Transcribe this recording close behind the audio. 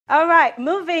All right,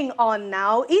 moving on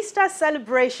now. Easter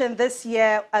celebration this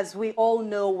year, as we all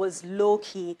know, was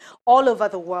low-key all over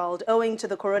the world owing to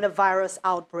the coronavirus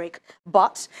outbreak.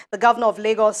 But the governor of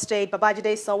Lagos State,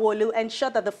 Babajide Sanwo-Olu,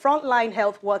 ensured that the frontline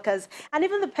health workers and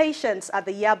even the patients at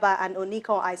the Yaba and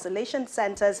Oniko isolation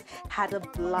centers had a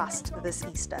blast this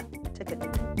Easter. Take a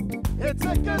look. It's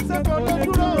a case of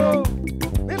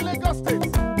in Lagos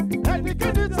State. And we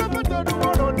can do something to do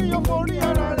on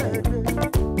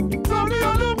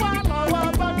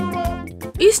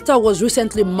Easter was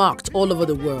recently marked all over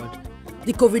the world.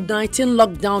 The COVID-19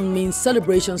 lockdown means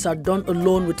celebrations are done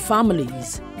alone with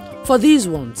families. For these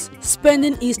ones,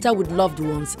 spending Easter with loved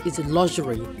ones is a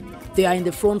luxury. They are in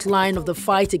the front line of the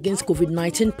fight against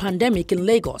COVID-19 pandemic in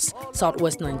Lagos,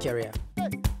 southwest Nigeria.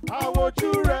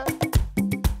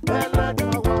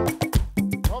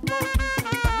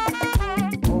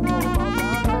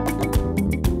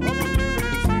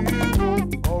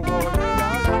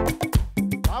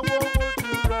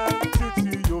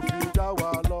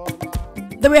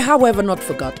 They were, however, not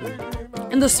forgotten.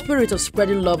 In the spirit of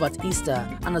spreading love at Easter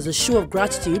and as a show of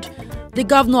gratitude, the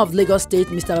governor of Lagos State,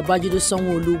 Mr. Babajide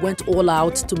Sanwo-Olu, went all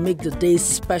out to make the day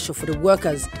special for the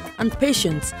workers and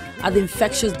patients at the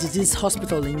Infectious Disease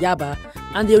Hospital in Yaba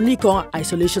and the Oniko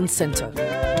Isolation Center.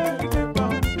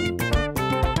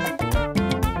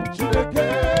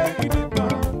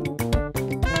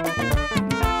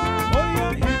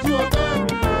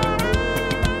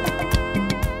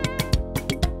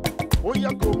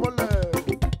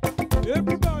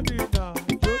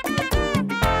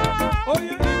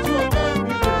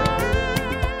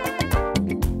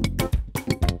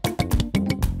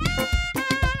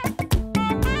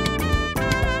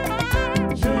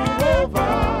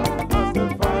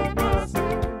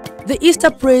 The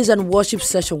Easter praise and worship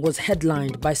session was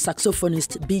headlined by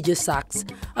saxophonist BJ Sax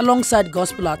alongside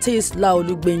gospel artist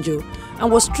Laolu Benjo and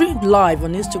was streamed live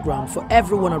on Instagram for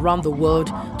everyone around the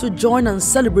world to join and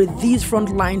celebrate these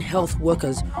frontline health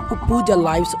workers who put their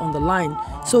lives on the line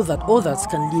so that others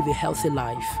can live a healthy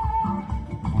life.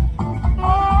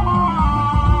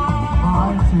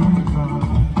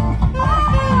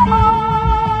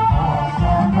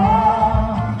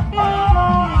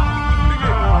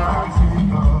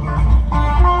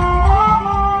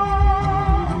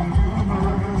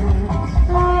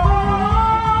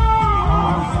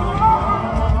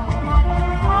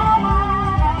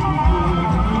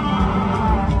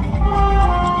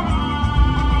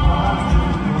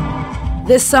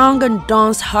 They sang and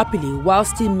danced happily while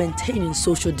still maintaining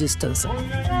social distancing.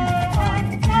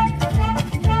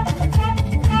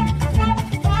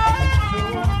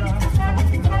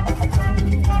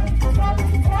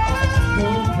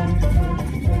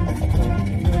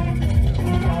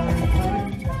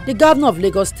 The governor of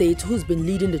Lagos State, who's been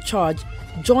leading the charge,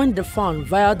 joined the fun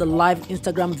via the live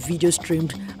Instagram video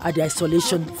streamed at the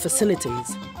isolation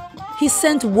facilities. He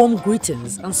sent warm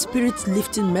greetings and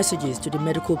spirit-lifting messages to the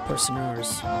medical personnel.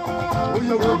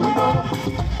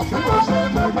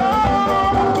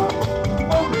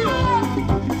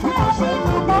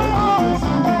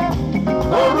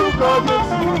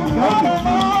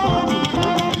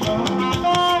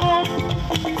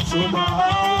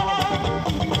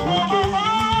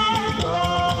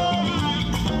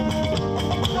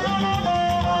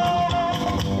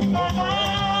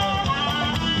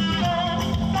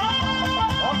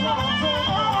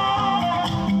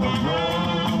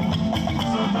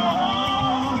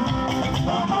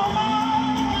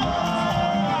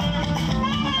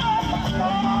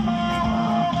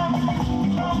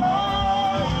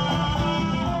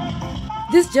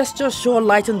 This gesture sure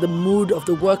lightened the mood of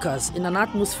the workers in an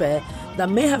atmosphere that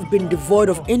may have been devoid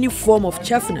of any form of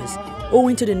cheerfulness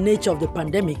owing to the nature of the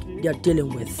pandemic they are dealing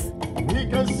with. We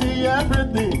can see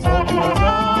everything.